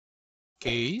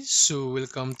Okay, so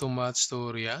welcome to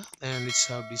Mathstoria and let's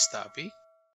have this topic.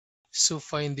 So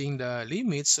finding the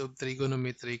limits of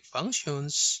trigonometric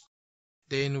functions.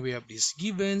 Then we have this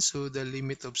given, so the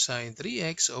limit of sine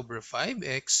 3x over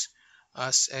 5x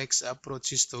as x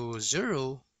approaches to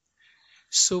 0.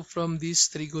 So from this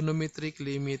trigonometric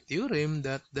limit theorem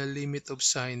that the limit of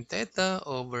sine theta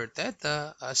over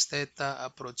theta as theta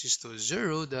approaches to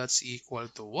 0, that's equal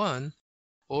to 1.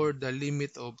 Or the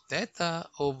limit of theta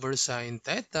over sine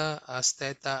theta as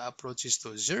theta approaches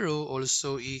to 0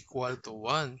 also equal to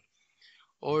 1.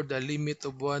 Or the limit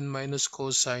of 1 minus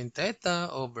cosine theta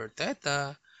over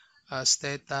theta as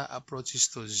theta approaches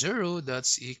to 0,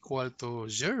 that's equal to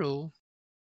 0.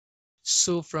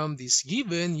 So from this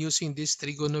given, using this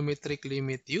trigonometric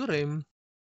limit theorem,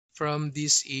 from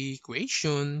this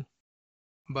equation,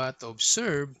 but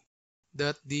observe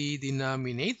that the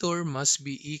denominator must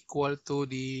be equal to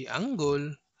the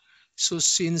angle. So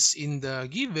since in the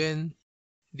given,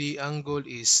 the angle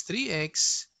is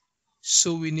 3x,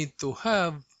 so we need to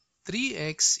have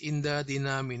 3x in the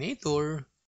denominator.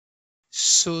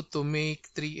 So to make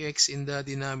 3x in the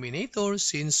denominator,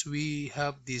 since we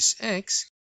have this x,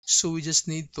 so we just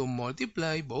need to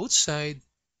multiply both sides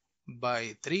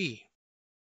by 3.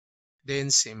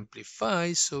 Then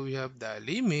simplify, so we have the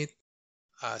limit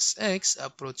as x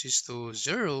approaches to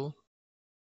 0.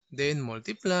 Then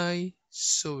multiply,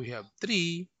 so we have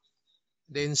 3.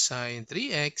 Then sine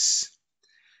 3x.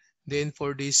 Then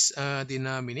for this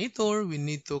denominator, we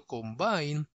need to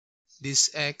combine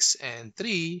this x and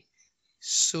 3.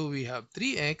 So we have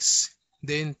 3x,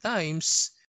 then times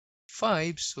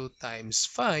 5, so times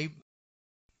 5.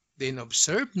 Then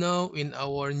observe now in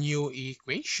our new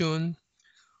equation,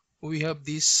 we have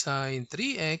this sine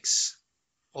 3x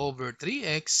over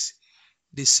 3x,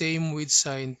 the same with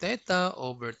sine theta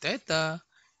over theta,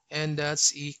 and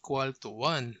that's equal to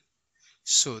 1.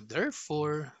 So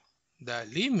therefore, the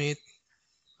limit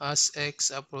as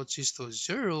x approaches to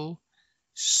 0,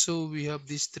 so we have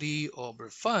this 3 over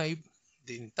 5,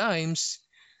 then times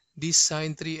this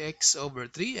sine 3x over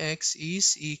 3x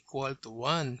is equal to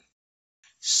 1.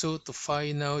 So to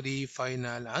find now the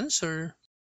final answer,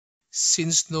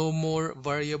 since no more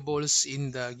variables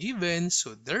in the given,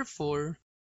 so therefore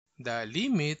the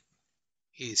limit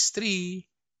is 3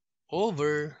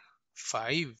 over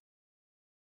 5.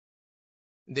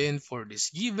 Then for this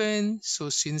given, so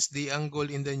since the angle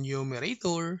in the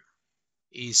numerator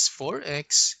is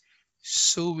 4x,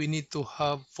 so we need to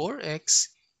have 4x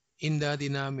in the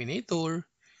denominator.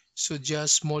 So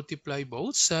just multiply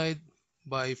both sides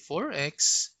by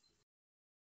 4x.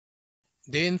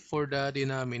 Then for the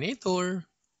denominator,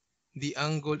 the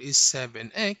angle is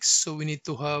 7x, so we need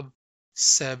to have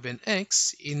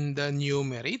 7x in the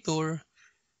numerator.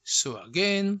 So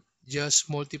again, just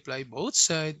multiply both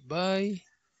sides by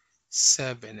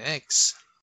 7x.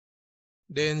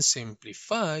 Then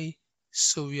simplify,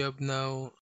 so we have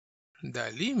now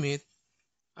the limit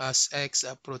as x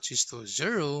approaches to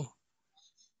 0.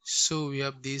 So we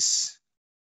have this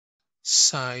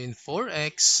sine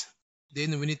 4x.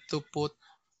 Then we need to put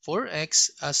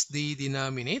 4x as the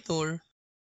denominator.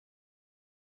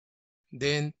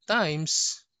 Then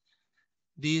times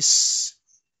this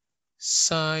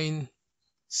sine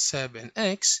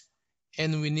 7x.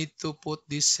 And we need to put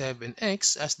this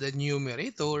 7x as the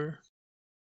numerator.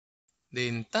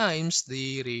 Then times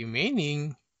the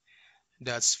remaining,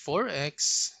 that's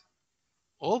 4x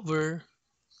over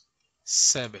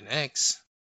 7x.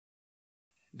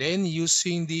 Then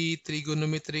using the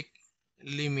trigonometric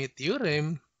limit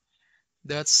theorem,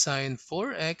 that's sine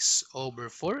 4x over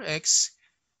 4x,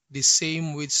 the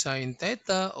same with sine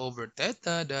theta over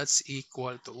theta, that's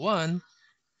equal to 1.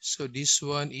 So this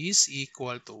one is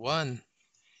equal to 1.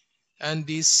 And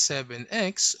this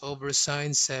 7x over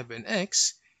sine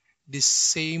 7x, the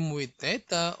same with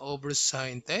theta over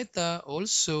sine theta,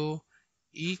 also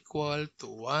equal to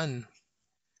 1.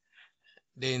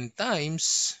 Then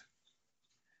times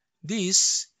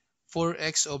this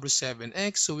 4x over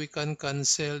 7x, so we can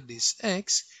cancel this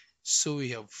x, so we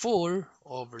have 4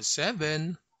 over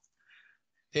 7.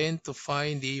 Then to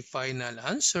find the final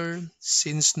answer,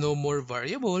 since no more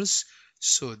variables,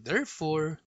 so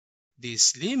therefore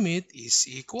this limit is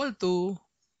equal to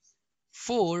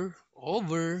 4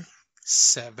 over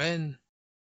 7.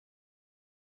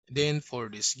 Then for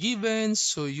this given,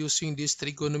 so using this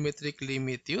trigonometric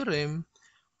limit theorem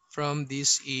from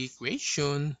this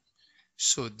equation,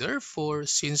 so therefore,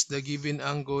 since the given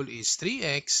angle is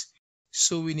 3x,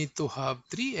 so we need to have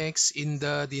 3x in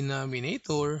the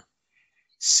denominator.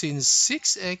 Since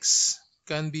 6x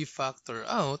can be factored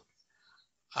out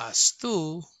as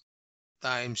 2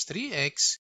 times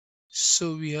 3x,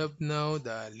 So we have now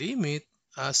the limit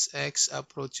as x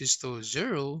approaches to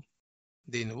 0,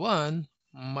 then 1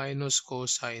 minus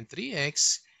cosine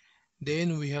 3x,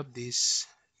 then we have this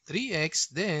 3x,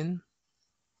 then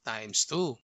times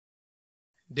 2.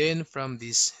 Then from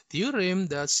this theorem,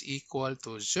 that's equal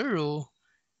to 0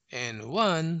 and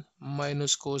 1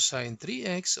 minus cosine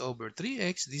 3x over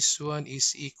 3x, this one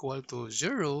is equal to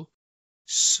 0.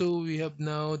 So we have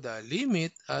now the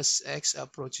limit as x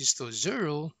approaches to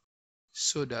 0.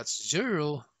 So that's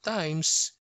 0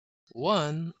 times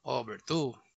 1 over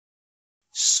 2.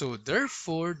 So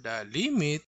therefore, the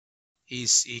limit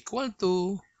is equal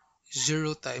to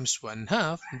 0 times 1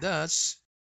 half, that's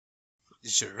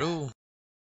 0.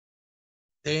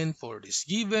 Then for this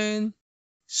given,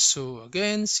 so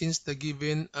again, since the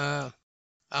given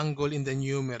angle in the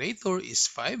numerator is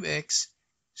 5x,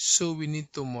 so we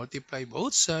need to multiply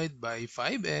both sides by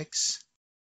 5x.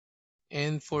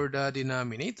 And for the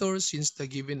denominator, since the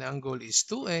given angle is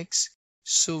 2x,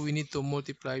 so we need to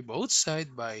multiply both sides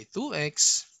by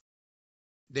 2x.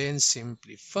 Then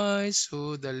simplify,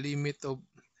 so the limit of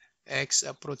x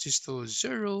approaches to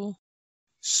 0.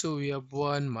 So we have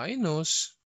 1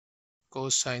 minus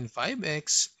cosine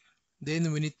 5x.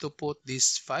 Then we need to put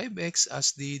this 5x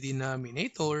as the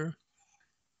denominator.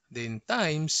 Then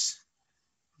times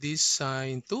this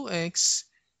sine 2x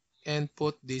and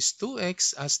put this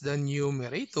 2x as the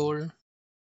numerator.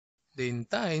 Then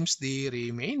times the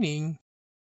remaining,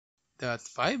 that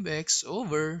 5x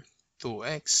over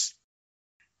 2x.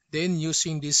 Then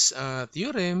using this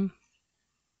theorem,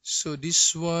 so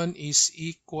this one is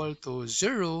equal to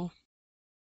 0.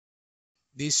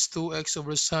 This 2x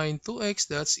over sine 2x,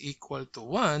 that's equal to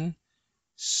 1.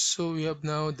 So we have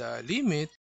now the limit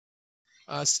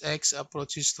as x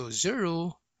approaches to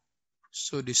 0.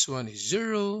 So this one is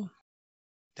 0.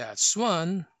 That's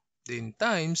 1. Then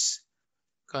times,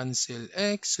 cancel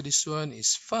x. So this one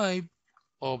is 5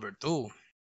 over 2.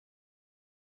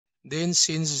 Then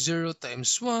since 0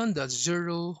 times 1, that's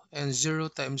 0. And 0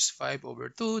 times 5 over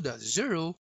 2, that's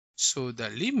 0. So the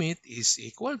limit is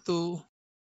equal to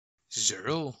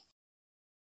 0.